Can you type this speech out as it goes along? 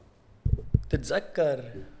تتذكر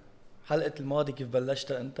حلقة الماضي كيف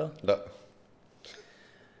بلشت انت؟ لا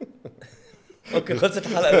اوكي خلصت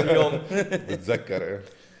الحلقة اليوم. بتذكر ايه.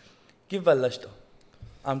 كيف بلشت؟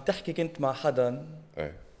 عم تحكي كنت مع حدا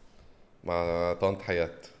ايه مع طنط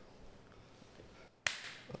حياة.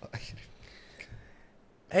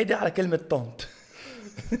 هيدي على كلمة طنط.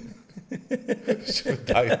 شو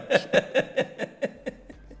بتعيط؟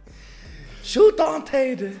 شو طنط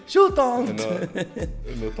هيدي؟ شو طنط؟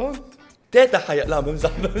 انه طنط تيتا حياة. لا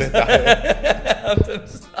بمزح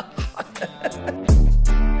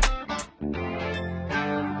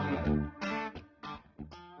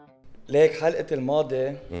ليك حلقة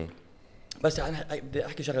الماضي بس أنا بدي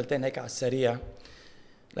أحكي شغلتين هيك على السريع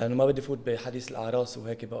لأنه ما بدي فوت بحديث الأعراس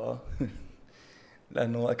وهيك بقى.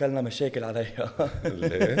 لأنه أكلنا مشاكل عليها.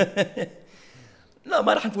 ليه؟ لا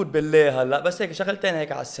ما رح نفوت بالله هلا، بس هيك شغلتين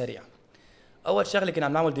هيك على السريع. أول شغلة كنا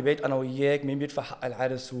عم نعمل ديبيت أنا وياك مين بيدفع حق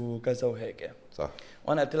العرس وكذا وهيك. صح.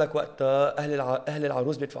 وأنا قلت لك وقتها أهل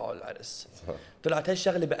العروس بيدفعوا العرس. صح. طلعت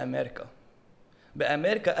هالشغلة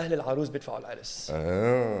بأمريكا أهل العروس بيدفعوا العرس.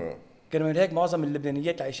 كانوا من هيك معظم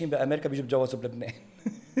اللبنانيات اللي عايشين بأمريكا بيجوا بجوزوا بلبنان.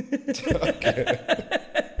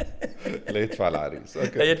 ليدفع العريس.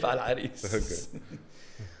 ليدفع العريس.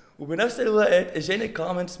 وبنفس الوقت اجاني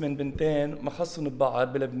كومنتس من بنتين ما خصهم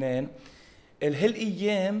ببعض بلبنان.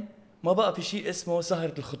 هالايام ما بقى في شيء اسمه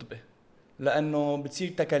سهرة الخطبة لأنه بتصير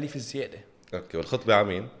تكاليف زيادة. اوكي والخطبة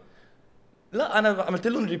عمين؟ لا أنا عملت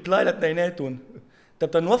لهم ريبلاي لاثنيناتهم.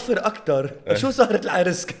 طب تنوفر أكتر شو سهرة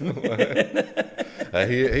العرس كمان؟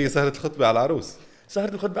 هي سهرة الخطبة على العروس.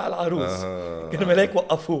 سهرة الخطبة على العروس. كانوا ملاك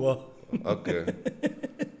وقفوها. اوكي.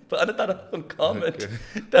 فأنا تعرفهم كومنت.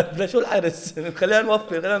 طب لشو العرس؟ خلينا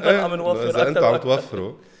نوفر، خلينا نضل عم نوفر إذا أنتوا عم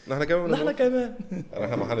توفروا نحن كمان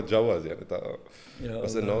نحن ما حنتجوز يعني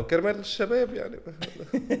بس إنه كرمال الشباب يعني.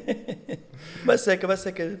 بس هيك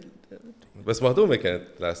بس مهضومة كانت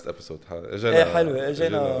لاست ابيسود. ايه حلوة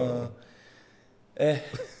اجينا ايه.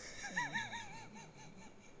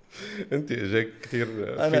 انت اجاك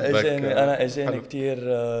كثير انا اجاني كثير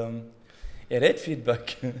يا ريت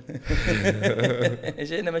فيدباك.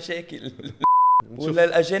 اجينا مشاكل. ولا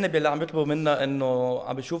الاجانب اللي عم يطلبوا منا انه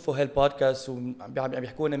عم بيشوفوا هالبودكاست وعم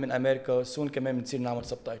بيحكونا من امريكا سون كمان بنصير نعمل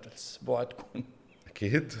سبتايتلز. بوعدكم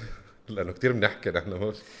اكيد لانه كثير بنحكي نحن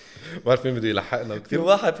ما بعرف مين بده يلحقنا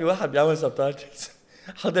كثير. في واحد بيعمل سبتايتلز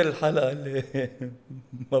حضر الحلقه اللي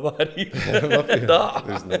ما بعرف ما في ضاع.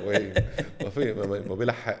 ما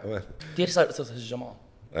بيلحق. كثير صار قصص هالجمعه.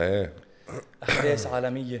 ايه احداث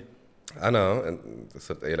عالميه. انا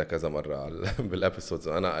صرت قايلها كذا مره بالابيسودز.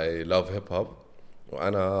 انا I love hip hop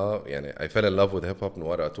وانا يعني I fell in love with hip hop من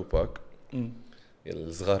وراء توباك.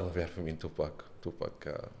 الصغار ما بيعرفوا مين توباك.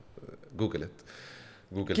 جوجل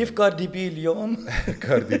كيف كاردي بي اليوم.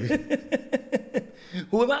 كاردي بي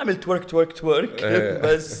هو ما عمل تورك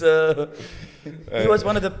بس he was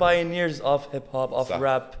one of the pioneers of hip hop of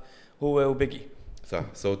rap هو وبيجي. صح.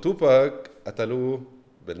 so توباك قتلوه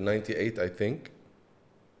بال 98 I think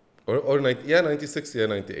or 96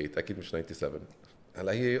 98 اكيد مش 97.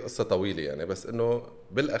 هلا هي قصه طويله يعني بس انه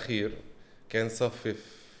بالاخير كان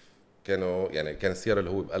كان السياره اللي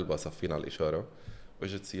هو بقلبها صفين على الاشاره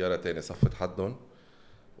واجت سياره تانية صفت حدهم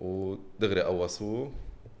ودغري قوصوه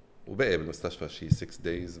وبقي بالمستشفى شي 6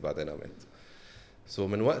 days بعدين مات.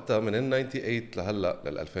 من وقتها من ال 98 لهلا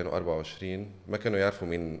لل 2024 ما كانوا يعرفوا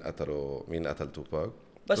مين قتل توباك.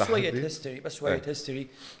 بس شوية هيستوري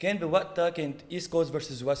كان بوقتها كانت ايست كوست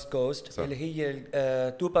فيرسز ويست كوست اللي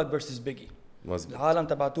هي توباك فيرسز بيجي. العالم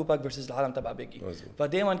تبع توباك فيرسز العالم تبع بيجي.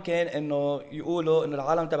 فدايما كان انه يقولوا انه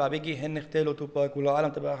العالم تبع بيجي هن اغتالوا توباك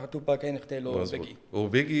والعالم تبع توباك هن اغتالوا بيجي.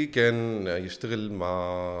 وبيجي كان يشتغل مع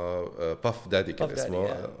باف دادي كان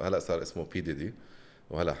اسمه هلا صار اسمه بي دي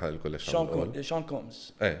وهلا حال كل شون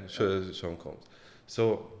كومز. شون كومز.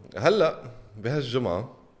 هلا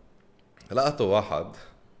بهالجمعه لقيته واحد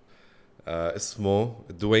اسمه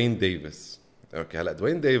دوين ديفيس. اوكي هلا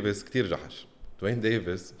دوين ديفيس كتير جحش. دوين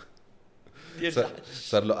ديفيس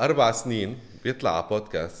صار له 4 سنين بيطلع على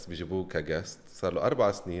بودكاست بيجيبوه كجاست. صار له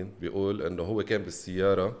 4 سنين بيقول انه هو كان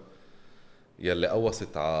بالسياره يلي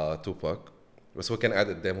قوصت على توباك بس هو كان قاعد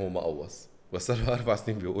قدامه وما قوص بس صار له 4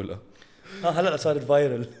 سنين بيقولها. هلا صارت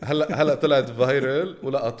فايرل. هلا طلعت فايرل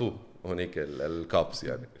ولقطوه هونيك الكابس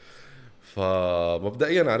يعني.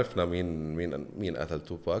 فمبدئيا عرفنا مين قتل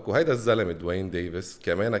توباك. وهيدا الزلمه دوين ديفيس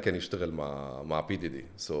كمان كان يشتغل مع بي دي.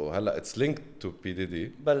 هلا اتس لينك تو بي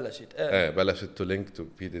دي. بلشت تو لينك تو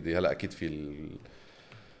بي دي. هلا اكيد في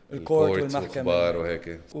الكورت والمحكمه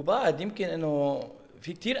وهيك. وبعد يمكن انه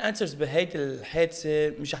في كتير انسرز بهيدي الحادثه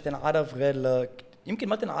مش رح تنعرف غير يمكن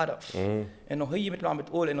ما تنعرف انه هي مثل ما عم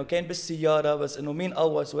بتقول انه كان بالسياره بس انه مين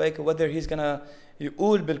قوس وهيك whether he's gonna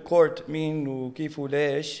يقول بالكورت مين وكيف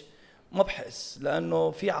وليش ما بحس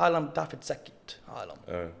لانه في عالم بتعرف تسكت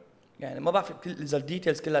عالم يعني ما بعرف اذا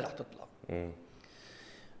الديتيلز كلها رح تطلع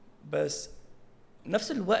بس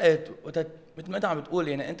نفس الوقت مثل ما انت عم بتقول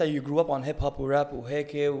يعني انت you grew up on hip hop وراب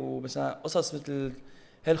وهيك ومثلا قصص مثل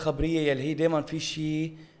هالخبريه اللي هي دائما في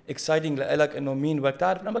شيء exciting لك انه مين بدك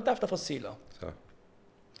تعرف لما بدك تعرف تفاصيلها صح.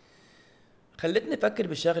 خلتني افكر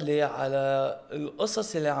بشغله على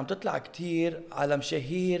القصص اللي عم تطلع كتير على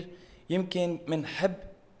مشاهير يمكن منحب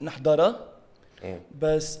نحضرها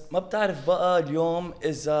بس ما بتعرف بقى اليوم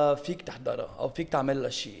اذا فيك تحضرها او فيك تعمل لها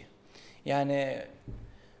شيء. يعني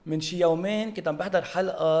من شي يومين كنت عم بحضر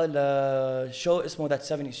حلقه لشو اسمه That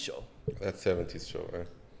 70s Show. That 70s Show.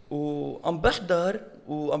 وعم بحضر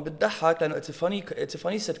وعم بتضحك لانه it's a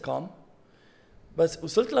funny sitcom. بس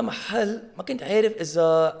وصلت لمحل ما كنت عارف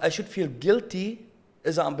اذا I should feel guilty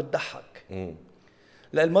اذا عم بتضحك.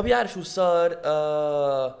 لأن ما بيعرف شو صار.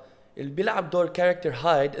 اللي بيلعب دور كاركتر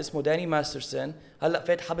هايد اسمه داني ماسترسون هلا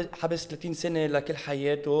فات حبس 30 سنه لكل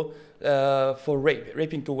حياته for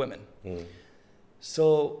raping two women. So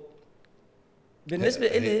بالنسبه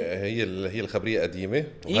لي هي الخبريه قديمه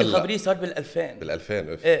هي الخبريه صار بال2000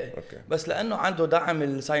 ايه أوكي. بس لانه عنده دعم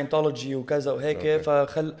الساينتولوجي وكذا وهيك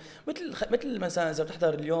فخل مثل مثلا اذا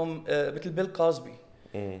بتحضر اليوم مثل بيل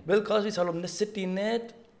كوزبي صار له من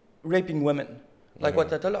الستينات raping women like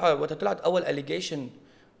وقت طلعت اول allegation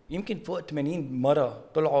يمكن فوق 80 مره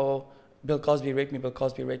طلعوا بيل كوزبي raped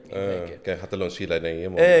me هيك كان حتى لهم شيء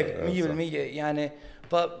لنيم 100% يعني.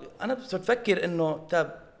 فانا صرت افكر انه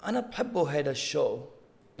طب انا بحبه هيدا الشو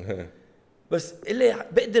بس اللي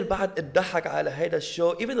بقدر بعد اتضحك على هيدا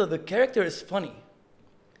الشو even though the character is funny.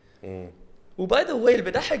 وباي ذا واي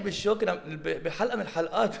اللي بضحك بالشو كنا بحلقه من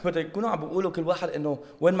الحلقات بدهم يكونوا عم بيقولوا كل واحد انه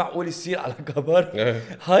وين معقول يصير على كبر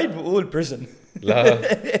هايد بيقول prison. لا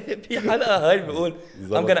في حلقه هايد بيقول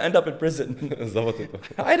I'm gonna end up in prison. زبطت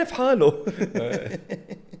عارف حاله.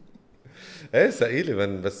 ايه ثقيله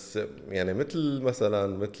بس يعني مثل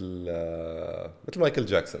مايكل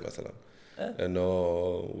جاكسون مثلا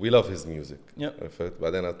انه we love his music. عرفت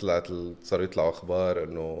بعدين صاروا يطلعوا اخبار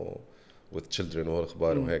انه with children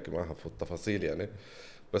واخبار وهيك ما حفظ التفاصيل يعني.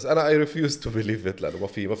 بس انا I refuse to believe it لانه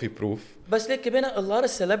ما في proof. بس ليك كمان a lot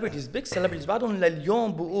of celebrities big celebrities بعدهم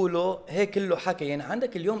لليوم بيقولوا هيك كله حكي. يعني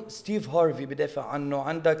عندك اليوم ستيف هارفي بدافع عنه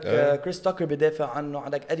عندك كريس تاكر بدافع عنه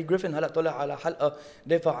عندك ادي جريفن هلا طلع على حلقه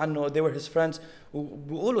دافع عنه they were his friends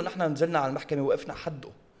وبيقولوا نحن نزلنا على المحكمه ووقفنا حده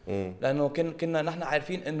لانه كنا نحن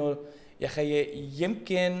عارفين انه يا خي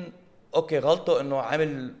يمكن اوكي غلطه انه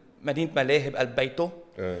عامل مدينه ملاهي بقلب بيته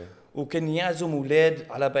وكان يعزم اولاد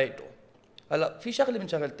على بيته. هلا في شغله من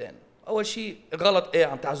شغلتين. اول شيء غلط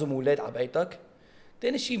عم تعزم اولاد على بيتك.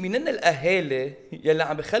 ثاني شيء منن الاهالي يلي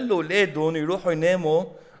عم بخلوا اولادهم يروحوا يناموا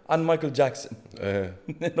عن مايكل جاكسون.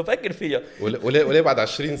 انه فكر فيها وليه بعد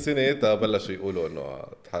 20 سنه بلشوا يقولوا انه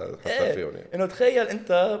حصل فيهم يعني. انه تخيل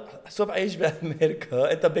انت صبح عايش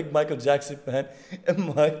بامريكا انت بيج مايكل جاكسون فان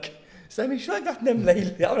امك سامي شو بدك تنام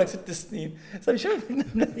ليلة عمرك 6 سنين سامي شو بدك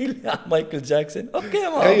تنام ليلة على مايكل جاكسون. اوكي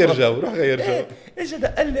ما غير جو روح غير جو. ايش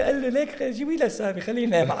هذا قال لي ليك جيبي لي سامي خليه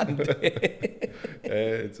ينام عندي.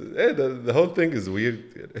 the whole thing is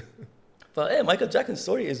weird. فايه مايكل جاكسون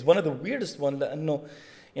ستوري is one of the weirdest one لانه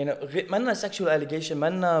يعني منا sexual allegation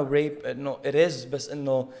منا rape انه it is بس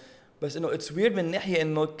انه it's weird من ناحية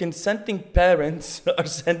انه consenting parents are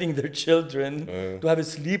sending their children to have a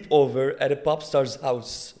sleepover at a pop star's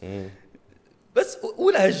house. بس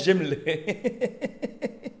قولها هالجملة.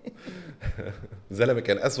 زلمة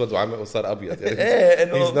كان اسود وصار ابيض يعني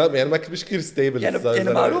انه يعني مش كتير ستيبل يعني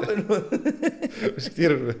معروف انه مش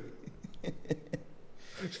كتير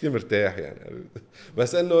مرتاح يعني.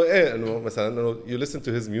 بس انه انه مثلا انه you listen to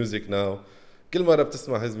his music now كل مرة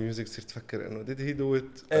بتسمع his music تصير تفكر انه did he do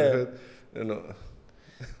it انه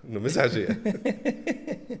مزعجة.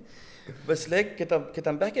 بس ليك كنت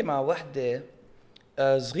عم بحكي مع وحدة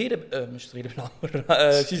صغيرة مش صغيرة بالعمر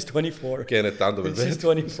she's 24 كانت عنده بالبيت she's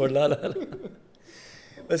 24 لا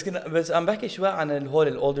بس عم بحكي شوي عن الهول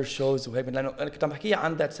الاولدر شوز وهيك لانه انا كنت عم بحكي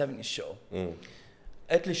عن That 70s Show.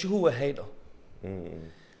 قالت لي شو هو هيدا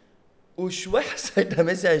وشوي حسيتها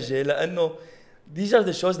مزعجة لانه these are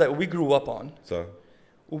the shows that we grew up on. صح.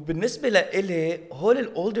 وبالنسبة لإلي هول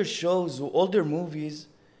الاولدر شوز واولدر موفيز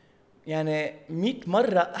يعني 100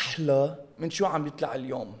 مرة احلى من شو عم يطلع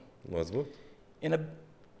اليوم. مزبوط. يعني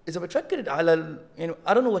إذا بتفكر على يعني I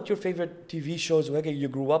don't know what your favorite TV shows وهيك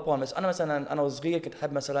you grew up on بس أنا مثلا أنا وصغير كنت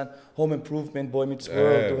أحب مثلا Home Improvement Boy Meets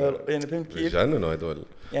World يعني فهمت كيف؟ بيجننوا هدول.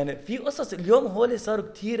 يعني في قصص اليوم هول صاروا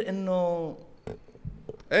كتير إنه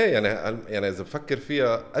ايه يعني اذا بفكر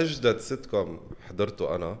فيها اجدد سيت كوم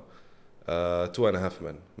حضرته انا 2.5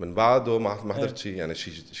 من بعده ما حضرت شيء يعني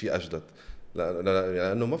شيء اجدد.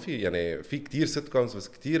 لانه ما في يعني في كتير سيت كومز بس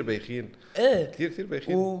كتير بايخين. كتير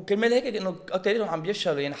بايخين. وكرمال هيك انه اكثريتهم عم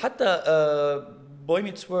بيفشلوا يعني. حتى بوي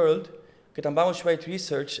ميتس وورلد كنت عم بعمل شويه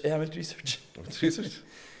ريسيرش. عملت ريسيرش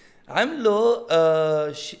عملوا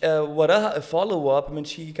وراها فولو اب من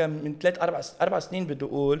شيء كان من 3-4 سنين بدي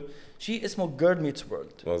اقول شيء اسمه جيرل ميتس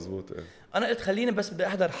وورلد. مزبوط. انا قلت خليني بس بدي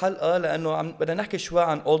احضر حلقه لانه بدنا نحكي شوي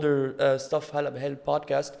عن اولدر ستاف هلا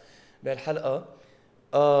بهالبودكاست بهالحلقه.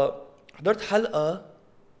 حضرت حلقه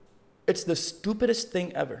it's the stupidest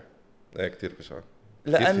thing ever. كتير بشعة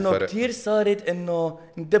لانه كتير صارت انه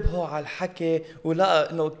انتبهوا على الحكي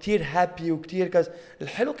ولا انه كتير هابي وكتير كذا.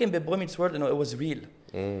 الحلو كان ببوي ميتس وورلد انه it was real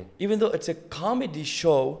even though it's a comedy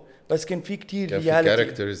show بس كان في كتير كان reality.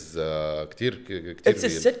 في characters كتير it's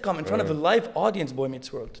a sitcom in front of a live audience boy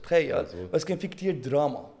meets world تخيل. بس كان في كتير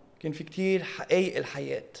دراما كان في كتير حقيقة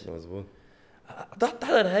الحياة. مزبوط.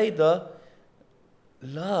 تحضر هيدا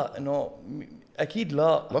لا انه اكيد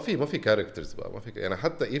لا ما في كاركترز بقى ما في يعني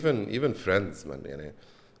حتى even friends من يعني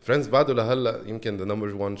friends بعده لهلا يمكن the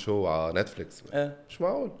number one show على نتفليكس. مش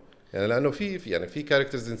معقول يعني لانه في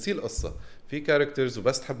كاركترز نسي القصه في كاركترز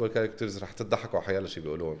وبس تحبوا الكاركترز رح تضحكوا على حيالله شيء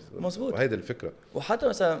بيقولوه. مزبوط. وهيدي الفكره. وحتى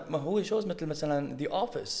مثلا ما هو شوز مثلا The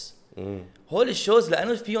Office هول الشوز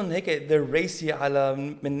لانه فيهم هيك they're racy على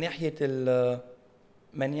من ناحيه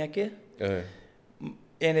المانياكه.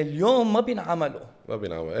 يعني اليوم ما بينعملوا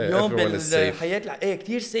اليوم بالحياه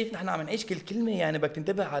كتير سيف. نحن عم نعيش كل كلمه يعني بدك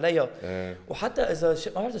تنتبه عليها. وحتى اذا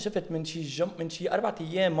ما بعرف شفت من شي 4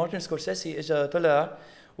 ايام مارتن سكورسيسي اجى طلع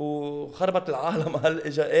وخربت العالم. هل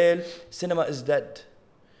اجى قال سينما از ديد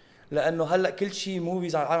لانه هلا كل شيء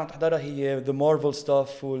موفيز على العالم تحضرها هي ذا مارفل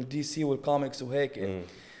ستاف والدي سي والكوميكس وهيك.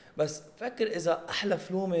 بس فكر اذا احلى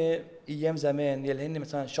فلومه ايام زمان يلي هن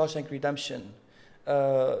مثلا شاوشانك ريدمشن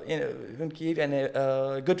يعني فهمت كيف يعني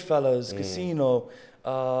جود فيلز كاسينو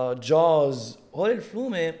جاز هول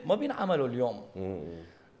الفلومه ما بينعملوا اليوم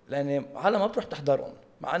لان العالم ما بتروح تحضرهم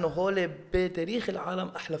مع انه هول بتاريخ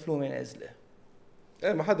العالم احلى فلومه نازله.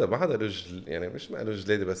 ما حدا رجل يعني مش ما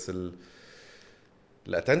رجليدي بس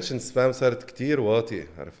الاتنشن سبام صارت كتير واطي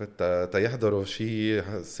عرفت تيحضروا شيء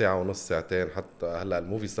ساعة ونص ساعتين. حتى هلا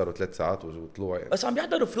الموفي صاروا 3 ساعات وطلوع يعني. بس عم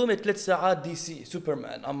بيحضروا فلومة 3 ساعات دي سي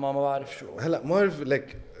سوبرمان اما ما بعرف شو. هلا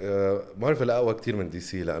مارفل اقوى كتير من دي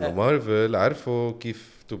سي لانه مارفل عرفوا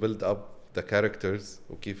كيف تو بيلد اب ذا كاركترز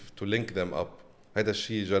وكيف تو لينك ذم اب. هذا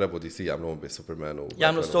الشيء جربوا دي سي يعملوه بسوبرمان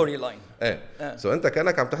يعملوا ستوري لاين. سو انت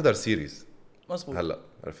كانك عم تحضر سيريز. مظبوط. هلا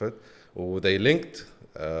عرفت وذي لينكد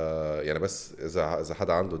يعني بس اذا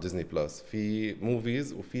حدا عنده ديزني بلس في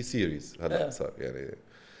موفيز وفي سيريز هلا صار يعني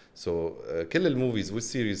كل الموفيز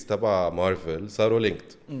والسيريز تبع مارفل صاروا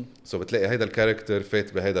لينكد. بتلاقي هيدا الكاركتر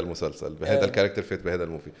فات بهيدا المسلسل بهيدا الكاركتر فات بهيدا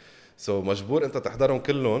الموفي. مجبور انت تحضرهم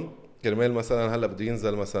كلهم كرمال مثلا هلا بده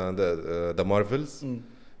ينزل مثلا ذا مارفلز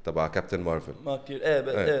تبع كابتن مارفل. ما كتير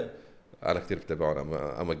انا كتير بتابعهم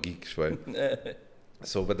اما جيك شوي.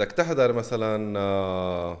 بدك تحضر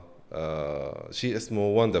مثلا شيء اسمه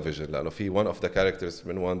واندا فيجن لانه في one of the characters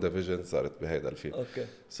من واندا فيجن صارت بهيدا الفيلم.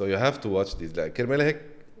 so you have to watch these كرمال هيك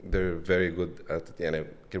they're very good at يعني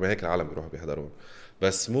كرمال هيك العالم بيروحوا بيحضرون.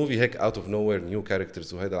 بس موفي هيك out of nowhere new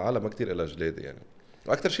characters وهيدا العالم ما كتير إلا جلادة يعني.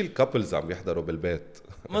 واكثر شيء الكابلز عم بيحضروا بالبيت.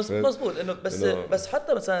 مزبوط انه بس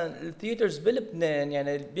حتى مثلا الثياترز بلبنان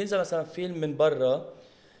يعني بينزل مثلا فيلم من برا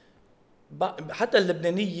حتى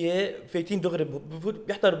اللبنانيه فايتين دغري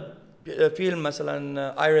بيحضر فيلم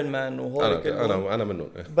مثلا ايرون مان وهول انا منهم.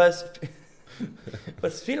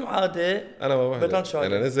 بس فيلم عادي انا ما بحضر.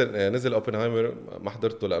 انا نزل اوبنهايمر ما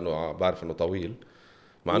حضرته لانه بعرف انه طويل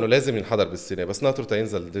مع انه لازم ينحضر بالسينما بس ناطر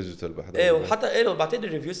تينزل ديجيتال بحضر. وحتى بعتقد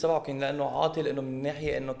الريفيوز تبعه كان لانه عاطل انه من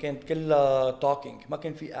ناحيه انه كانت كلها توكينج ما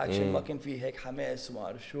كان في اكشن ما كان في هيك حماس وما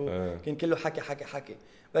اعرف شو كان كله حكي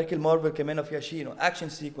بركي المارفل كمان فيها شيء انه اكشن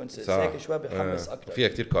سيكونسز هيك شوي بحمس اكثر. فيها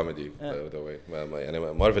كتير كوميدي ذا واي يعني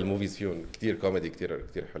مارفل موفيز فيهم كتير كوميدي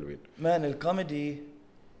كتير حلوين. مان الكوميدي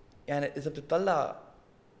يعني اذا بتطلع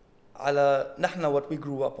على نحن وات وي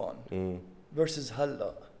جرو اب اون فيرسز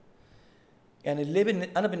هلا يعني اللي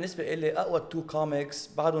انا بالنسبه لي اقوى 2 كوميكس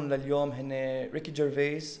بعدهم لليوم هن ريكي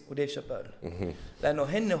جيرفيس وديف شابيل لانه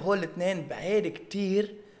هن هول الاثنين بعيد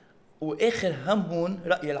كتير واخر همهم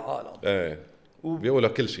راي العالم. بيقولوا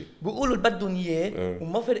كل شيء بيقولوا اللي بدهم اياه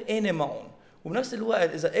وما فرقانه معهم. وبنفس الوقت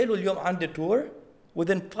اذا قالوا اليوم عندي تور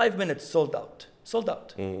within 5 minutes sold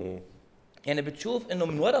out. يعني بتشوف انه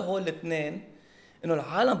من وراء هول الاثنين انه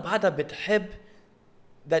العالم بعدها بتحب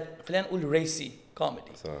خلينا نقول ريسي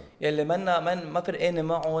كوميدي يلي ما فرقانه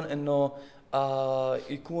معهم انه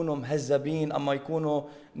يكونوا مهذبين اما يكونوا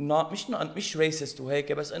مش ريسست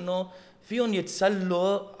وهيك بس انه فيهم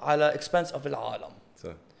يتسلوا على expense of العالم.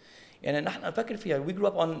 صح. يعني نحن نفكر فيها we grew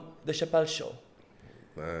up on the Chappelle show.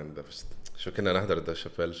 شو كنا نحضر ذا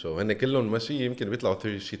شابيل شو هن كلهم ماشي يمكن بيطلعوا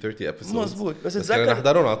 30 ابيسودز مزبوط بس كنا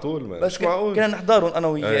نحضرهم على طول بس كنا نحضرهم انا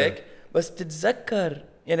وياك بس بتتذكر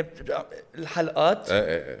يعني الحلقات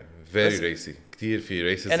فيري ريسي كتير في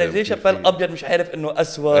ريسيزم يعني زي شابيل ابيض مش عارف انه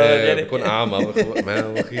اسود يعني بكون اعمى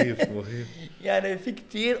ما مخيف يعني في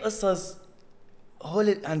كتير قصص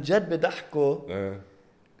هول عن جد بضحكوا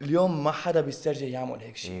اليوم ما حدا بيسترجع يعمل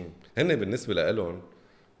هيك شيء. هن بالنسبه لهم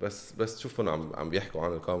بس تشوفهم عم بيحكوا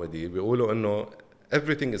عن الكوميدي بيقولوا انه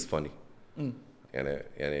everything is funny.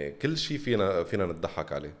 يعني كل شيء فينا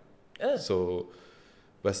نضحك عليه.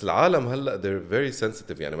 بس العالم هلا they're very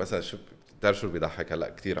sensitive. يعني مثلا شو بتعرف شو بيضحك هلا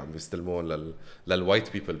كتير عم بيستلمون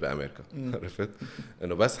للوايت بيبل بامريكا. عرفت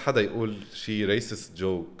انه بس حدا يقول شيء ريسست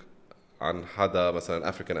جوك عن حدا مثلا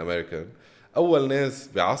افريكان امريكان اول ناس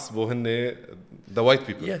بيعصبوا هن the white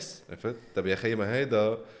people. عرفت طب يا اخي ما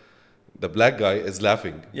هيدا the black guy is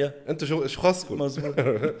laughing. انتوا شو خاصكم؟ مزبوط.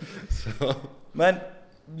 مان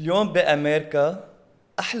اليوم بامريكا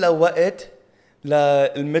احلى وقت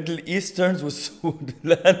للميدل ايسترنز والسود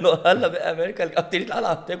لانه هلا بامريكا اكثر العالم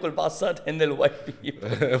عم تاكل بعصات هن الوايت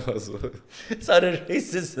بيبل. مزبوط. صار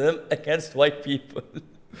الريسيزم against white people.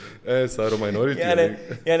 صاروا minority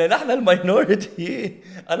يعني نحن الماينورتي.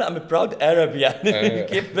 انا ام براود Arab يعني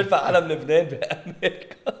كيف بيرفع علم لبنان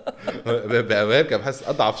بامريكا بحس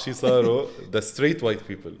اضعف شيء صاروا the straight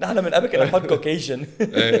white people. نحن من قبل كنا نحط كوكيجن.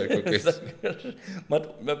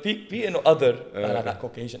 ما في انه other. انا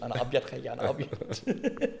كوكيجن انا ابيض خيي انا ابيض.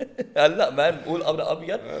 هلا ما نقول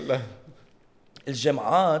ابيض.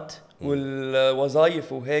 الجامعات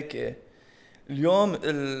والوظائف وهيك اليوم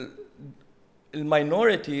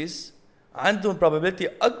الماينورتيز عندهم probability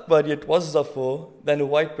أكبر يتوظفوا than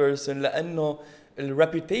a white person لأنه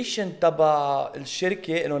الريبيوتيشن تبع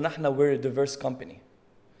الشركة إنه نحن we're a diverse company.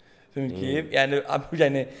 فهمت كيف؟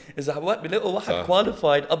 يعني إذا بيلاقوا واحد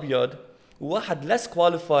qualified أبيض وواحد less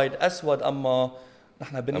qualified أسود أما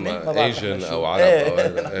نحن بني ما بعرف Asian أو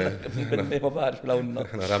عرب ما بعرف لوننا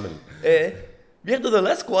نحن رمل. بياخدوا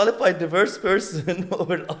the less qualified diverse person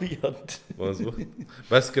over الأبيض. مظبوط.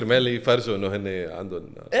 بس كرمال يفرجوا إنه هن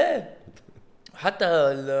عندهم.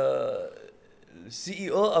 حتى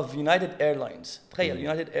CEO of United Airlines تخيل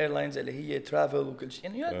United Airlines اللي هي travel وكل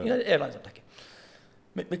شيء يعني United Airlines بتحكي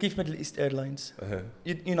كيف مثل East Airlines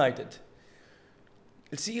United.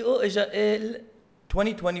 الCEO إجا قال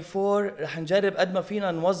 2024 رح نجرب قد ما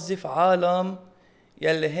فينا نوظف عالم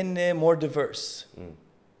يلي هن more diverse.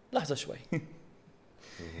 لحظة شوي.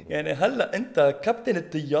 يعني هلا انت كابتن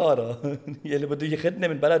الطياره يلي بده ياخذني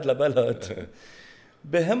من بلد لبلد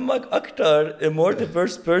بهمك اكثر a more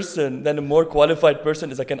diverse person than a more qualified person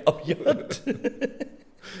اذا كان ابيض.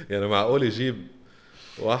 يعني معقول يجيب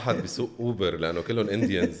واحد بيسوق اوبر لانه كلهم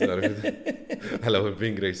انديانز عرفت هلا هو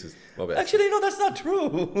being racist. Actually no that's not true.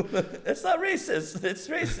 It's not racist. It's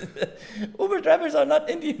racist. Uber drivers are not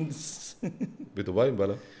Indians. بدبي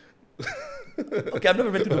بلا. اوكي I've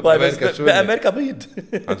never been to Dubai بس بأمريكا بيض.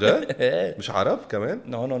 عن جد؟ مش عرب كمان؟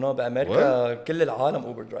 نو بأمريكا كل العالم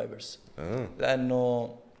اوبر درايفرز.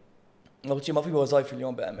 لأنه ما في وظائف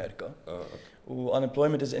اليوم بأمريكا. و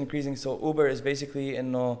unemployment is increasing so Uber is basically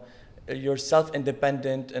إنه you're self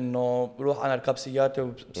independent إنه بروح أنا أركب سيارتي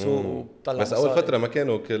وبسوق وبطلع. بس أول فترة ما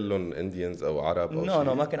كانوا كلهم Indians أو عرب أو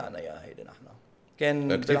شيء. ما كان عنا إياها هيدا نحن.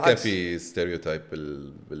 كان كان في ستيريوتايب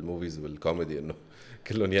بالموفيز والكوميدي إنه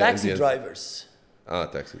كلهم يا taxi drivers.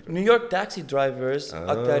 taxi. New York taxi drivers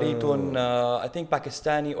أكتريتهم I think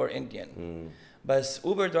Pakistani or Indian. بس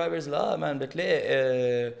Uber drivers لا مان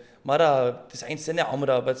بتلاقي مرة 90 سنة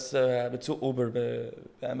عمرها بس بتسوق Uber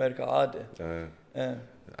بأمريكا عادي.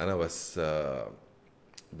 أنا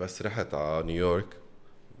بس رحت على نيويورك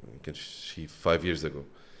يمكن شي 5 years ago.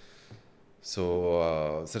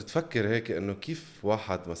 صرت فكر هيك إنه كيف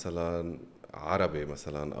واحد مثلاً عربي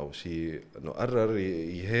مثلا او شيء انه قرر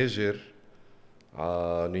يهاجر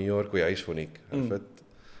على نيويورك ويعيش هناك. عرفت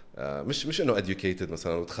مش انه educated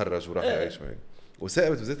مثلا وتخرج وراح يعيش هناك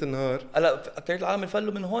وثاقبت بزيت النهار. هلا اكثر العالم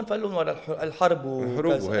فلوا من هون فلوا من وراء الحرب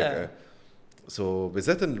وهيك.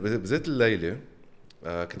 بزيت الليله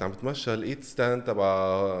كنت عم بتمشى لقيت ستاند تبع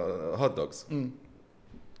هوت دوجز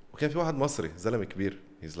وكان في واحد مصري زلمه كبير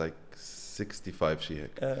he's like 65 شيء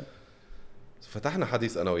هيك. فتحنا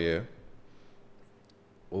حديث انا وياه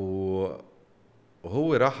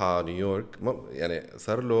وهو راح على نيويورك يعني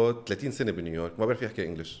صار له 30 سنة بنيويورك ما بيعرف يحكي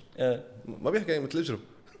انجلش. ما بيحكي مثل اجره.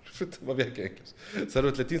 ما بيحكي انجلش. صار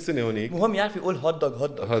له 30 سنه هونيك. مهم يعرف يقول هوت دوغ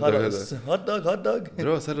خلص هوت دوغ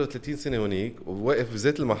برو صار له 30 سنه هونيك وواقف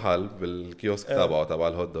بزيت المحل بالكيوسك تبعه تبع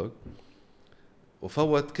الهوت دوغ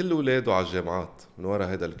وفوت كل اولاده على الجامعات من ورا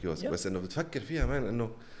هذا الكيوسك. بس انه بتفكر فيها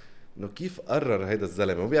مان انه كيف قرر هذا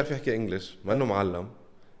الزلمه ما بيعرف يحكي انجلش ما انه معلم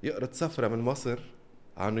يقرأ سفره من مصر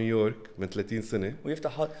على نيويورك من 30 سنه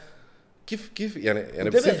ويفتح كيف يعني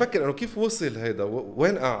بصير فكر انه كيف وصل هيدا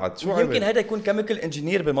وين قاعد شو عمل. يمكن هذا يكون كيميكال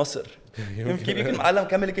انجينير بمصر. يمكن معلم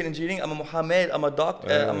كيميكال انجينيرينج اما محاماه اما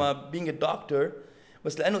دكتور اما بينج دكتور.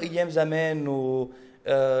 بس لانه ايام زمان و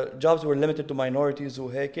jobs were limited to minorities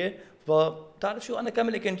وهيك فبتعرف شو انا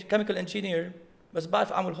كيميكال انجينير بس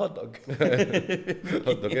بعرف اعمل هوت دوغ.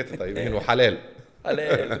 هوت دوغات طيبين وحلال.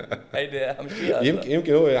 هيدي اهم شيء.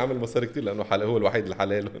 يمكن هو يعمل مصاري كتير لانه هو الوحيد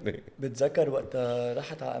الحلال هون. بتذكر وقت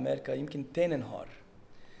رحت على امريكا يمكن تاني نهار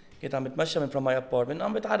كنت عم بتمشى من from my apartment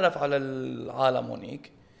عم بتعرف على العالم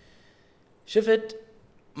هونيك شفت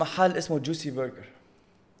محل اسمه جوسي برجر.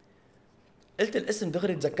 قلت الاسم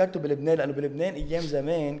دغري تذكرته بلبنان لانه بلبنان ايام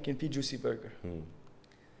زمان كان في جوسي برجر.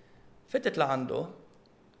 فتت لعنده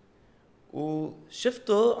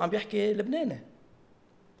وشفته عم بيحكي لبناني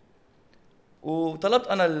وطلبت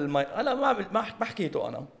انا انا ما حكيته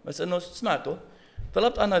انا بس انه سمعته.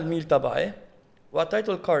 طلبت انا الميل تبعي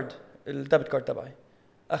واعطيته الكارد الديبت كارد تبعي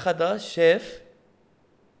اخذها شاف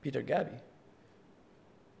بيتر جابي.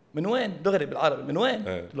 من وين دغري بالعربي من وين؟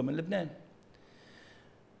 قلت له من لبنان.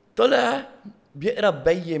 طلع بيقرب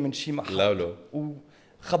بيي من شي محل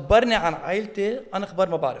وخبرني عن عائلتي انا اخبار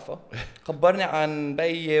ما بعرفها. خبرني عن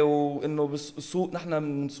بيي وانه بالسوق نحن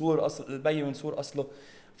من سور اصل البي من سور اصله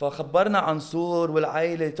فخبرنا عن سور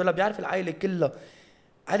والعائله. طلع بيعرف العائله كلها.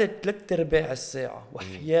 قعدت 3/4 الساعه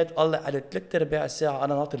وحياة الله قعدت 3/4 الساعه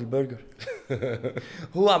انا ناطر البرجر.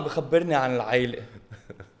 هو عم بخبرني عن العائله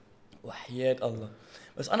وحياة الله.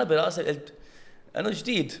 بس انا براسي قلت انه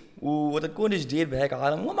جديد وتكون جديد بهيك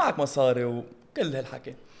عالم وما معك مصاري وكل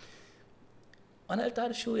هالحكي. انا قلت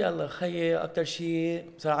عارف شو يلا خيي اكتر شيء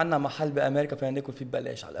صار عنا محل بامريكا فينا ناكل فيه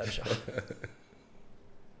ببلاش على الارجح.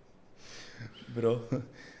 برو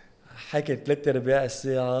حكيت 3/4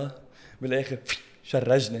 الساعه بالاخر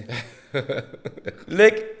شرجني.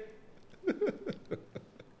 ليك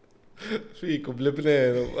فيكم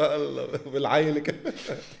بلبنان والله بالعائله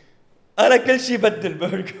انا كل شيء بدي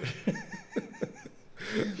البرجر.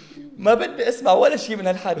 ما بدي اسمع ولا شيء من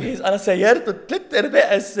هالحديث. انا سيرته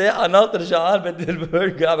 3/4 الساعه ناطر جعان بدي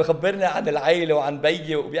البرجر عم بخبرني عن العائله وعن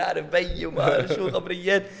بيي وبيعرف بيي وما بعرف شو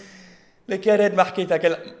خبريات. لك يا ريت ما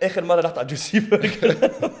حكيتها اخر مره رحت على جوسي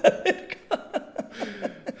برجر.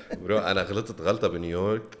 برو انا غلطت غلطه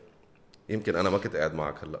بنيويورك. يمكن انا ما كنت قاعد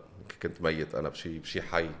معك هلا كنت ميت انا بشي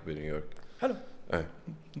حي بنيويورك. حلو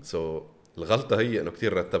سو الغلطه هي انه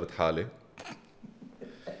كتير رتبت حالي.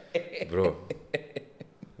 برو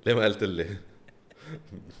ليه ما قلت لي؟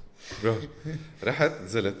 برو رحت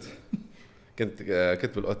نزلت كنت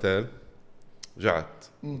بالاوتيل رجعت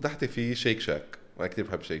تحتي في شيك شاك. ما كتير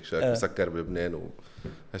بحب شيك شاك مسكر بلبنان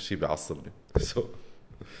وهالشي بيعصبني.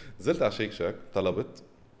 نزلت على شيك شاك طلبت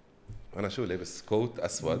انا شو لابس كوت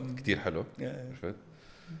اسود كتير حلو عرفت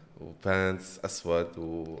وبانس اسود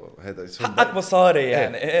وهذا حقك مصاري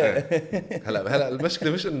يعني. هلا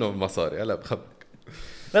المشكله مش انه مصاري هلا بخبك.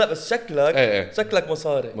 لا بس شكلك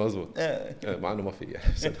مصاري مزبوط. مع انه ما في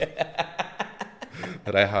يعني.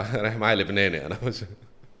 رايح معي لبناني انا مش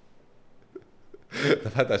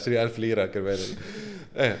دفعت 20,000 ليره كمان.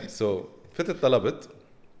 سو فتت طلبت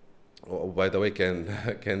وباي ذا واي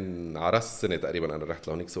كان على راس السنه تقريبا انا رحت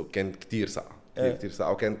لهونيك. سو كانت كتير ساقعه كتير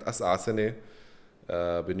ساقعه وكانت اسقع سنه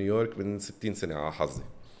بنيويورك من 60 سنه على حظي.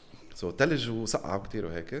 سو ثلج وسقعه كتير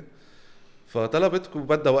وهيك. فطلبت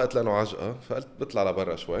وبدها وقت لانه عجقه فقلت بطلع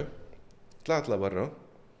لبرا شوي. طلعت لبرا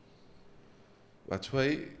بعد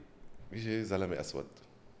شوي بيجي زلمه اسود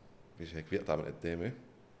بيجي هيك بيقطع من قدامي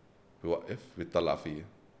بيوقف بيطلع فيي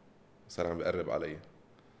وصار عم بيقرب علي.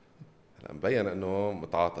 هلا مبين انه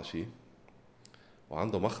متعاطى شيء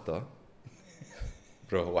وعنده مخطه.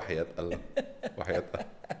 برو وحياة الله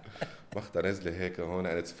مخطه نازله هيك هون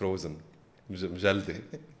and it's frozen مجلده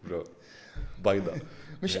برو بيضة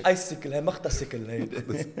مش ايسيكل هي مخطه سيكل هيدي.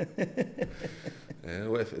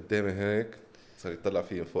 وقف قدامي هيك صار يطلع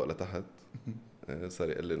فيه من فوق لتحت. صار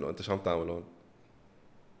يقول لي انه انت شو عم تعمل هون؟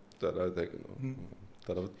 طلعت هيك انه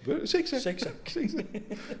طلبت شيك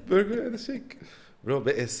برجر هذا شيك. برو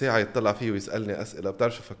بقي الساعه يطلع فيه ويسالني اسئله.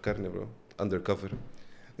 بتعرف شو فكرني برو؟ اندر كفر.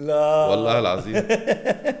 لا والله العظيم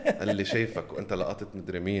قال لي شايفك وانت لقطت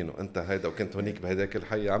مدري مين وانت هيدا وكنت هونيك بهداك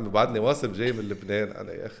الحي. يا عمي بعدني واصل جاي من لبنان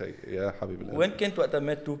انا يا اخي يا حبيبي. وين كنت وقت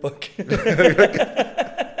مات توباك؟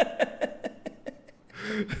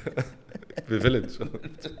 بفيلج.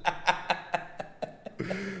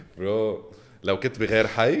 برو لو كنت بغير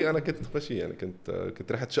حي انا كنت ماشي يعني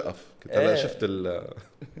كنت رحت شقف كنت هلا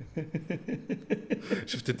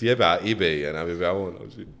شفت تيابي على اي باي يعني عم يبيعون او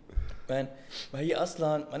شيء. ما هي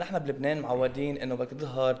اصلا ما نحن بلبنان معودين انه بدك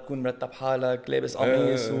تظهر تكون مرتب حالك لابس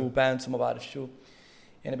قميص وبانس وما بعرف شو.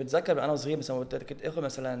 يعني بتذكر انا صغير مثلا كنت اخذ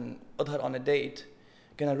مثلا اظهر اون ديت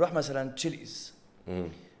كنا نروح مثلا تشيليز.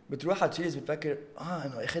 بتروح على تشيليز بتفكر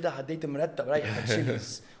انه اخذها على ديت مرتب رايح على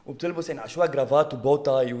تشيليز وبتلبس يعني عشوائي جرافات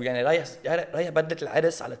وبوتاي ويعني رايح بدله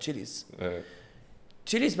العرس على تشيليز.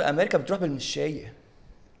 تشيليز بامريكا بتروح بالمشايه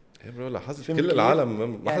يا برو لاحظت كل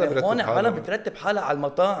العالم ما حدا يعني بيرتب هون حاله. العالم بترتب حالها على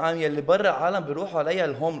المطاعم يلي برا العالم بيروحوا عليها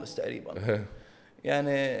الهوملس تقريبا.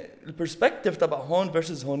 يعني البرسبكتيف تبع هون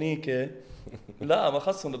فيرسز هونيك لا ما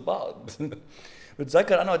خصهم ببعض.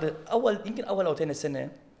 بتذكر انا يمكن اول او ثاني سنه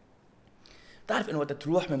تعرف انه وقت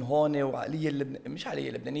تروح من هون وعقليه مش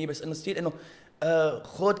عقليه لبنانيه بس انه ستيل انه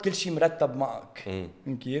خود كل شيء مرتب معك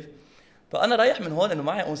من كيف. فانا رايح من هون انه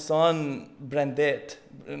معي قمصان براندات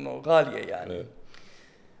انه غاليه يعني.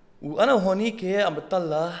 وانا وهونيك عم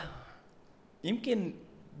بتطلع يمكن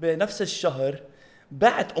بنفس الشهر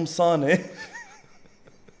بعت قمصانه.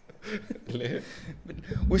 ليه؟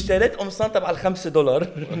 واشتريت قمصان تبع $5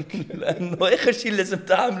 لانه اخر شيء لازم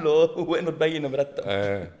تعمله هو انه تبين مرتب.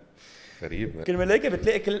 غريب. كرمال هيك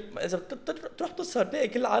بتلاقي اذا تروح تسهر تلاقي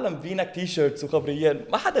كل العالم فينك تي شيرتس وخبريات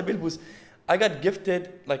ما حدا بيلبس. I got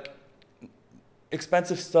gifted like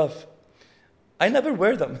expensive stuff. I never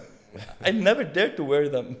wear them. I never dare to wear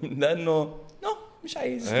them لانه مش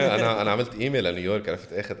عايز. انا عملت ايميل لنيويورك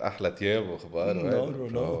عرفت اخذ احلى ثياب واخبار.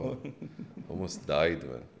 no. almost died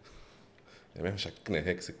man. يعني مش شكني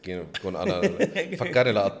هيك سكينه بكون انا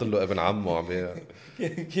فكرني لقط له ابن عمه عم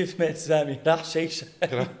كيف مات سامي راح شيشه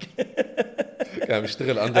كان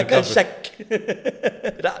بيشتغل اندر اكل شك.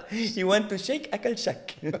 he went to shake اكل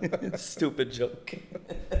شك. stupid joke.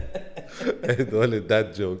 هدول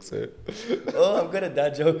الداد جوكس. I'm good at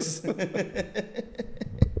dad jokes.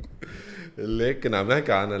 اللي كنا عم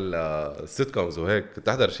نحكي عن السيت كومز وهيك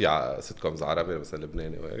تحضر شيء سيت كومز عربي مثلا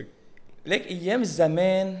لبناني وهيك ليك ايام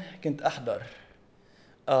زمان كنت احضر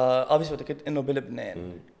obviously وقت كنت انه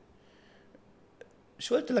بلبنان.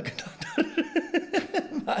 شو قلت لك كنت احضر؟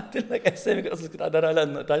 ما قلت لك اسامي قصص كنت احضرها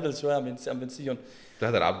لانه تايتل شوي عم بنسيهم.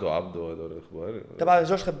 تحضر عبده هدول الاخبار تبع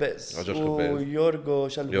جورج خباز ويورغو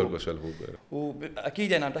شلهوب.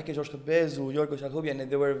 واكيد يعني عم تحكي جورج خباز ويورغو شلهوب يعني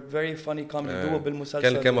they were very funny comedy duo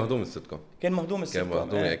بالمسلسل. كان مهضوم السيت كوم. كان مهضوم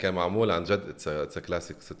يعني كان معمول عن جد اتس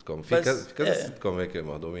كلاسيك سيت كوم. في كذا سيت كوم هيك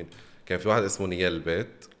مهضومين. كان في واحد اسمه نيال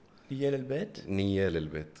البيت. نيال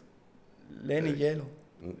البيت ليه نياله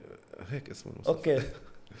هيك اسمه المسلسل. اوكي.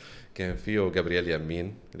 كان فيه جابرييل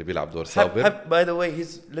يمين اللي بيلعب دور صابر. by the way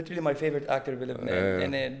he's literally my favorite actor بلبنان.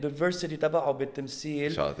 يعني diversity تبعه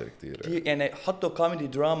بالتمثيل شاطر كتير. يعني حطوا كوميدي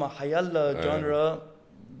دراما حيلا جانرا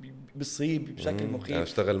بصيب بشكل مخيف. انا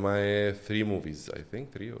اشتغل معي 3 movies I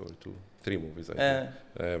think 3 or 3 movies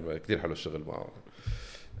كتير حلو الشغل معه.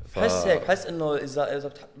 حس انه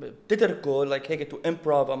اذا بتتركه لايك هيك تو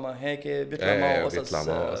امبروف اما هيك بيطلع معه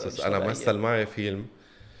قصص. انا مثل معي فيلم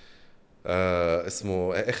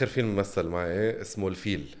اسمه اخر فيلم مثل معي اسمه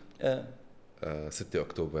الفيل 6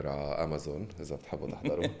 أكتوبر على امازون اذا بتحبوا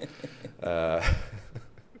تحضروا.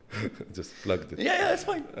 just plugged it. yeah it's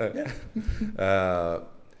fine.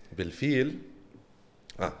 بالفيل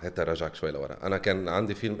هتا رجعك شوي لورا. انا كان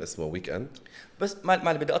عندي فيلم اسمه ويك اند بس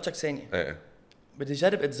ما بدي اقطعك ثانيه. بدي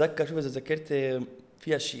جرب اتذكر شوف اذا ذكرت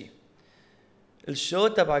فيها شيء. الشو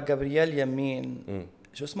تبع جابرييل يمين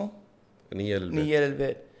شو اسمه؟ نيال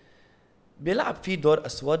البيت بيلعب فيه دور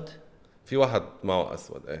اسود. في واحد معه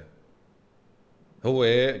اسود هو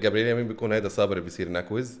جابرييل يمين بيكون هيدا صابر بيصير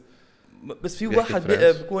ناكوز. بس في واحد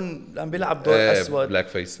بيكون عم بيلعب دور اسود بلاك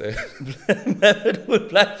فيس. ما بنقول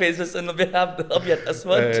بلاك فيس بس انه بيلعب ابيض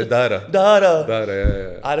اسود.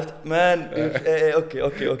 دارا عرفت مان.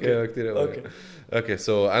 اوكي كتير اوكي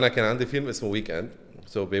سو انا كان عندي فيلم اسمه ويك اند.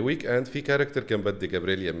 سو بويك اند في كاركتر كان بدي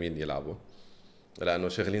جابرييل يمين يلعبه لانه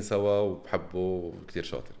شغالين سوا وبحبه وكتير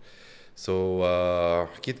شاطر. سو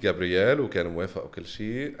حكيت جابرييل وكان موافق وكل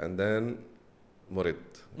شيء and then مرض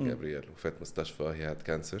جابرييل وفات مستشفى. هي هاد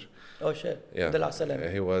كانسر. شيت دلع سلام.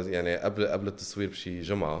 هي واز يعني قبل التصوير بشي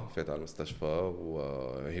جمعة فات على المستشفى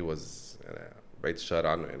وهي واز يعني بعيد الشهر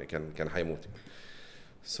عنه يعني كان حيموت.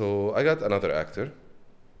 So I got another actor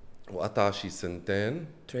وقطع شي سنتين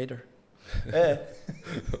تريدر.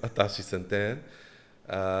 قطع شي سنتين.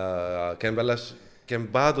 كان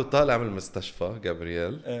بعده طالع من المستشفى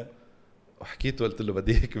جابرييل وحكيت قلت له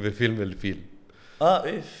بدي هيك بفيلم الفيل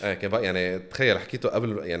كان بقى يعني تخيل حكيته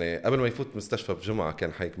قبل ما يفوت مستشفى بجمعة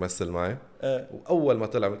كان حيك مثل معي. واول ما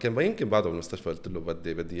طلع كان يمكن بعده بالمستشفى قلت له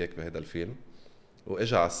بدي اياك بهذا الفيلم،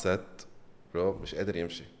 واجا على السات برو مش قادر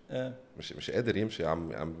يمشي. مش قادر يمشي،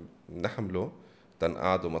 عم نحمله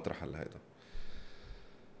تنقعده مطرح هيدا.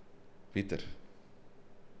 بيتر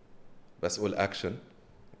بس قول اكشن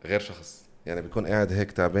غير شخص، يعني بيكون قاعد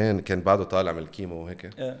هيك تعبان، كان بعده طالع من الكيمو وهيك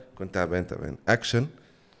كنت تعبان اكشن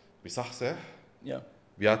بيصحصح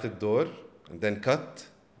بيعطي الدور then cut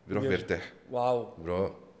بيروح بيرتاح. واو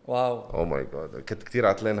برو واو او ماي جاد. كنت كتير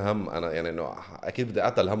عتلان هم انا، يعني انه اكيد بدي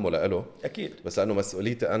اعطي همه لإله اكيد، بس لانه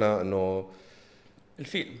مسؤوليتي انا انه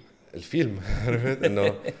الفيلم عرفت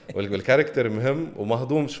انه والكاركتر مهم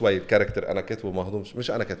ومهضوم شوي. الكاركتر انا كاتبه مهضوم،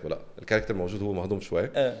 مش انا كاتبه، لا الكاركتر موجود هو مهضوم شوي.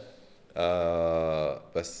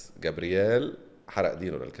 بس جابرييل حرق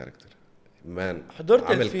دينه للكاركتر مان. حضرت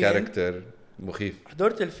عمل الفيلم، كاركتر مخيف.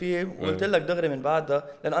 حضرت الفيلم وقلت لك دغري من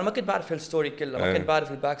بعدها، لأنه أنا ما كنت بعرف الستوري كلها، ما كنت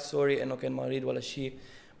بعرف الباك ستوري إنه كان مريض ولا شيء،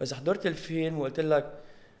 بس حضرت الفيلم وقلت لك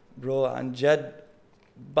برو عن جد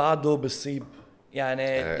بعده بصيب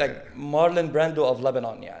يعني like مارلون براندو اوف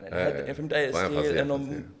لبنان يعني فهمت اي ستيل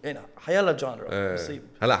انه يعني حيلا جانرا بصيب.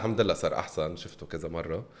 هلا الحمد لله صار احسن، شفته كذا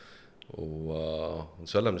مره وان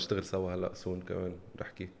شاء الله بنشتغل سوا هلا سون كمان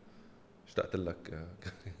نحكي. اشتقت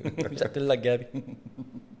لك جابي.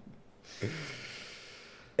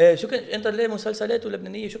 شو كنت انت ليه مسلسلات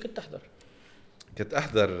ولبنانيه شو كنت تحضر؟ كنت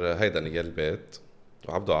احضر هيدا نيال البيت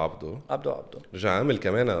وعبدو رجع عامل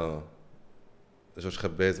كمان جورج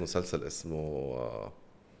خباز مسلسل اسمه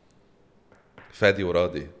فادي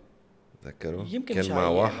وراضي، تذكروا؟ كان مع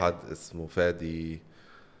واحد اسمه فادي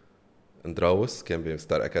اندراوس، كان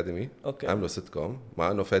بستار اكاديمي. عملوا سيت كوم،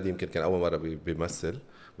 مع انه فادي يمكن كان اول مره بيمثل،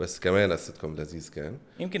 بس كمان السيت كوم لذيذ كان.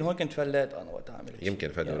 يمكن هون كنت فلات انا وقت عامل يمكن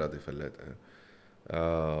فادي وراضي فلات.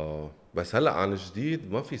 بس هلا عن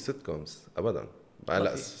جديد ما في سيت كومز ابدا.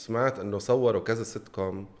 هلا سمعت انه صوروا كذا سيت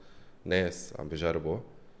كوم ناس عم بيجربوا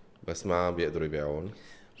بس ما عم بيقدروا يبيعون.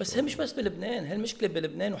 بس هي مش بس بلبنان، هي المشكله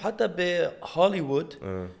بلبنان وحتى بهوليوود.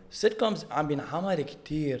 سيت كومز عم بينعمل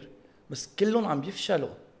كتير بس كلهم عم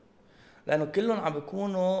بيفشلوا لانه كلهم عم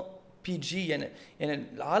بيكونوا بي جي. يعني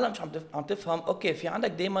العالم مش عم تفهم. اوكي في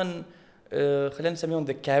عندك دائما خلينا نسميهم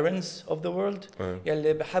the Karens of the world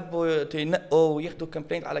يلي بحبوا ينقوا وياخدوا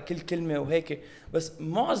كومبلين على كل كلمه وهيك، بس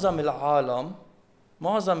معظم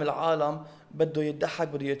العالم بده يضحك،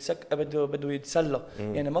 بده يتسلى.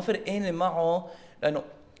 يعني ما فرقين معه، لانه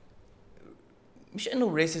مش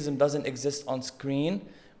انه racism doesn't exist on screen،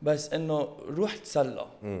 بس انه روح تسلى.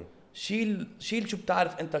 شيل شو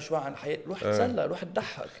بتعرف انت شو عن حياة، روح تسلى، روح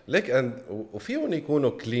تضحك ليك. وفيهم يكونوا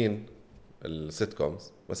كلين السيت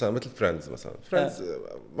كومز مثلا مثل فريندز مثلا. فريندز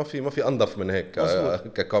ما في انظف من هيك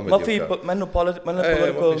ككوميدي. ما في منه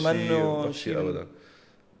بوليتيكال منه شيء ابدا.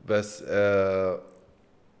 بس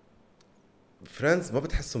فريندز ما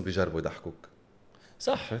بتحسهم بيجربوا يضحكوك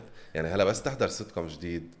صح. يعني هلا بس تحضر سيت كوم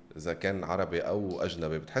جديد اذا كان عربي او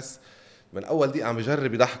اجنبي بتحس من اول دقيقه عم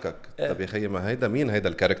بيجرب يضحكك. طب يا خيي ما هيدا مين هيدا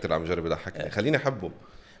الكاركتر اللي عم يجرب يضحكني؟ خليني احبه.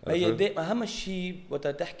 هي اهم شيء وقت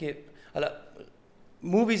تحكي هلا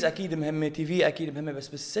موفيز اكيد مهمه، تي في اكيد مهمه، بس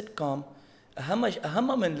بالسيت كوم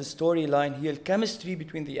اهم من الستوري لاين هي الكيمستري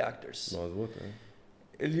بين ذا اكترز. مزبوط.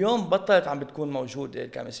 اليوم بطلت عم بتكون موجوده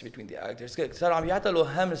الكيمستري بين ذا اكترز، صار عم يعطلوا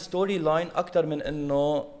هم الستوري لاين اكثر من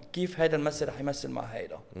انه كيف هذا الممثل رح يمثل مع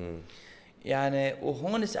هيدا. يعني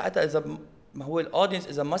وهون ساعتها اذا ما هو الاودينس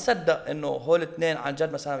اذا ما صدق انه هول الاثنين عن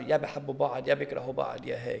جد مثلا يا بيحبوا بعض يا بيكرهوا بعض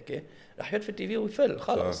يا هيك، رح يطفي التي في ويفل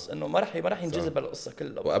خلص. انه ما رح ينجذب القصه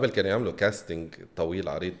كلها. وقبل كانوا يعملوا كاستنج طويل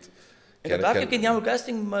عريض. كان يعملوا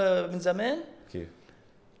كاستنج من زمان. كيف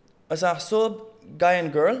مثلا حسوب جاي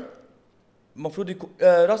اند جيرل المفروض يكون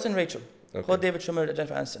راسن ريتشل خد ديفيد شومر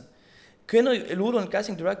جينيفر انستون، كانوا يقولوا لهم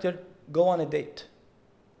الكاستنج دايركتور جو اون ا ديت.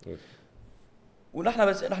 ونحن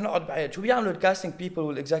بس نحن نقعد بعيد شو بيعملوا الكاستنج بيبل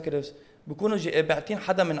والاكزيكتيفز، بيكونوا باعتين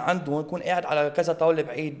حدا من عندهم يكون قاعد على كذا طاوله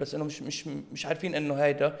بعيد، بس انه مش عارفين انه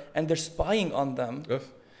هيدا and they're spying on them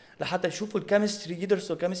لحتى يشوفوا الكيمستري،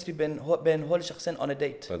 يدرسوا الكيمستري بين هول الشخصين on a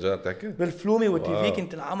date. بالفلومي والتي في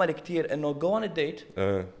كنت انعمل كتير انه go on a date.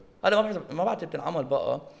 هذا ما بعرف بتنعمل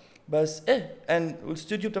بقى، بس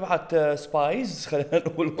والاستوديو تبعت سبايز خلينا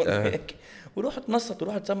نقول هيك، وروحوا تنصتوا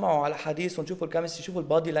وروحوا تسمعوا على حديث ونشوفوا الكيمستري، شوفوا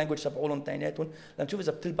البادي لانجويج تبعولهم اثنيناتهم لنشوف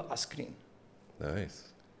اذا بتلبق على سكرين.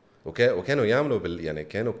 نايس. وكانوا يعملوا يعني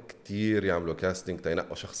كانوا كتير يعملوا كاستنج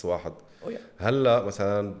تينقوا شخص واحد. هلا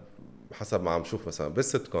مثلا حسب ما عم شوف مثلا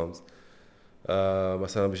بالسيت كومز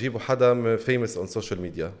مثلا بيجيبوا حدا فيمس اون سوشيال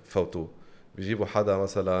ميديا بفوتوه، بيجيبوا حدا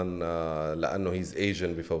مثلا لانه هيز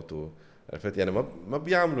ايجن بفوتوه، عرفت يعني ما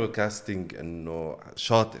بيعملوا كاستنج انه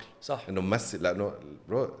شاطر صح انه ممثل لانه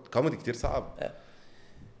الكوميدي كتير صعب.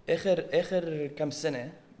 اخر كم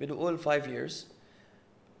سنه بدي اقول 5 years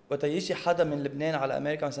وقت يجي حدا من لبنان على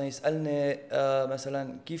امريكا مثلا يسالني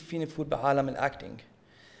مثلا كيف فيني فوت بعالم الاكتنج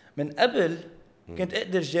من قبل كنت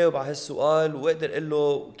اقدر جاوب على هالسؤال واقدر اقول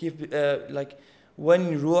له كيف لايك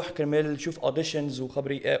وين نروح كرمال نشوف اوديشنز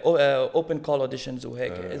وخبري اوبن كول اوديشنز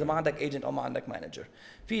وهيك اذا ما عندك ايجنت او ما عندك مانجر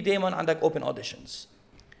في دايما عندك اوبن اوديشنز.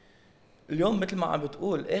 اليوم مثل ما عم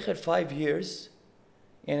بتقول اخر 5 years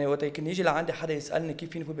يعني وقت كان يجي لعندي حدا يسالني كيف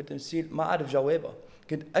فيني فوت بالتمثيل ما اعرف جوابها.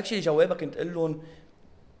 كنت اكشلي جوابها كنت اقول لهم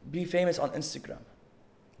بي فيمس اون انستغرام.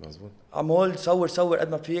 مزبوط. عمول صور قد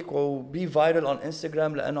ما فيك وبي فايرل اون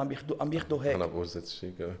انستغرام لانه عم بياخذوا هيك. انا بقول ذات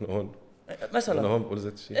الشيء كمان هون مثلا انا هون بقول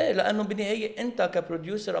ذات الشيء ايه لانه بالنهايه انت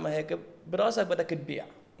كبروديوسر اما هيك براسك بدك تبيع.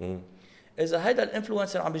 اذا هيدا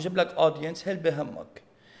الانفلونسر عم بيجيب لك اودينس هل بهمك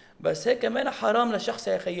بس هيك كمان حرام لشخص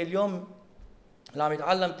يا اخي اليوم اللي عم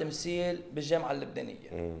يتعلم تمثيل بالجامعه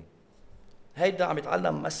اللبنانيه هيدا عم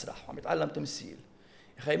يتعلم مسرح وعم يتعلم تمثيل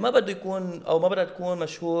يا اخي ما بده يكون او ما بدها تكون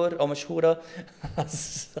مشهور او مشهوره على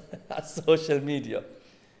السوشيال ميديا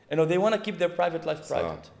انه they want to keep their private life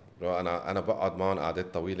private. انا بقعد معهم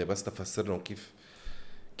قعدات طويله بس تفسر لهم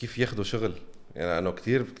كيف ياخذوا شغل يعني انه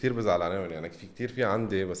كثير بزعل عليهم يعني كثير في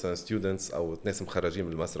عندي مثلا ستودنتس او ناس مخرجين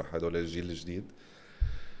من المسرح هدول الجيل الجديد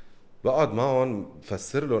بقعد معهم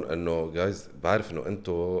بفسر لهم انه جايز بعرف انه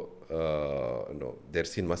انتو انه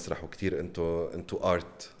دارسين مسرح وكتير انتو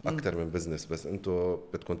ارت اكثر من بزنس بس انتو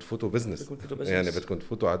بدكم تفوتوا بزنس يعني بدكم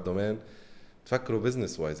تفوتوا على الدومين تفكروا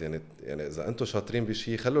بزنس وايز يعني اذا انتو شاطرين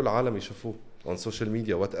بشيء خلوا العالم يشوفوه on social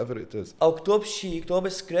media whatever it is او اكتب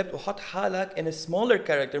سكريبت وحط حالك in a smaller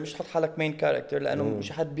character مش حط حالك main character لانه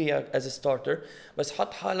مش حتبيعك as a starter بس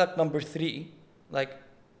حط حالك number 3 like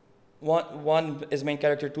one is main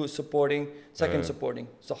character, 2 is supporting, second supporting.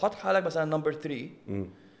 So حط حالك مثلا number 3.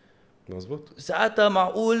 مزبوط. ساعتها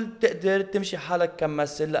معقول تقدر تمشي حالك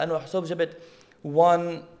كممثل لأنه حسب جبت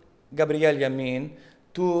 1 جابرييل يمين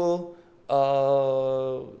 2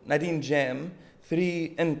 نادين جام 3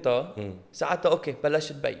 انت ساعتها اوكي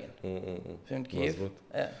بلشت تبين. فهمت كيف؟ مزبوط.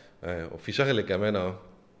 وفي شغله كمان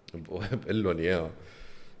بقول لهم اياها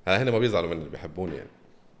هلا هنا ما بيزعلوا مني اللي بيحبوني يعني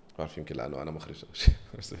عارف يمكن لانه انا مخرج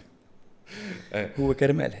هو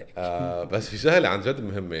كرمال هيك بس في شغله عن جد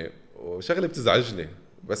مهمه وشغله بتزعجني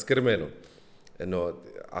بس كرماله انه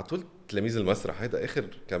على طول تلاميذ المسرح هيدا اخر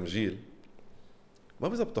كم جيل ما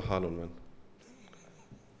بيزبطوا حالهم من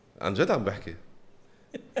عن جد عم بحكي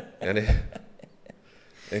يعني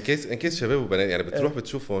ان كيس شباب وبنات يعني بتروح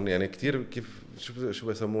بتشوفهم يعني كتير كيف شو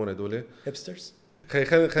بيسمون هدول هيبسترز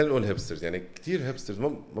خلينا نقول هيبسترز يعني كتير هيبسترز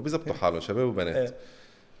ما بيزبطوا حالهم شباب وبنات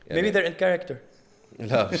يعني maybe they're in character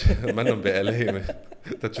لا منهم بقلي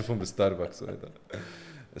تشوفهم بستاربكس وهذا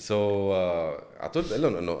على طول بقول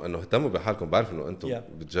لهم انه اهتموا بحالكم بعرف انه انتم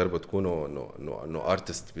بتجربوا تكونوا انه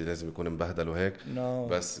ارتست لازم يكون مبهدل وهيك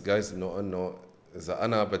بس جايز انه اذا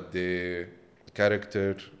انا بدي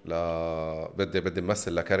كاركتر بدي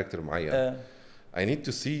امثل لكاركتر معين I need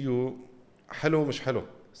to see you حلو مش حلو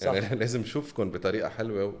يعني لازم اشوفكم بطريقه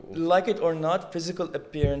حلوه like it or not physical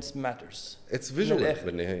appearance matters it's visual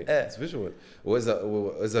بالنهايه it's visual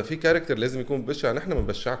واذا في كاركتر لازم يكون بشع نحن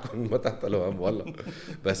بنبشعكم ما تحتلوا هم والله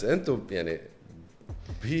بس انتم يعني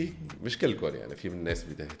مش كلكم يعني في من الناس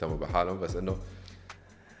بيهتموا بحالهم بس انه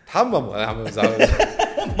تحمموا انا عم بزعل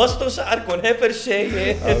مشطوا شعركم هي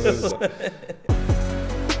فرشايه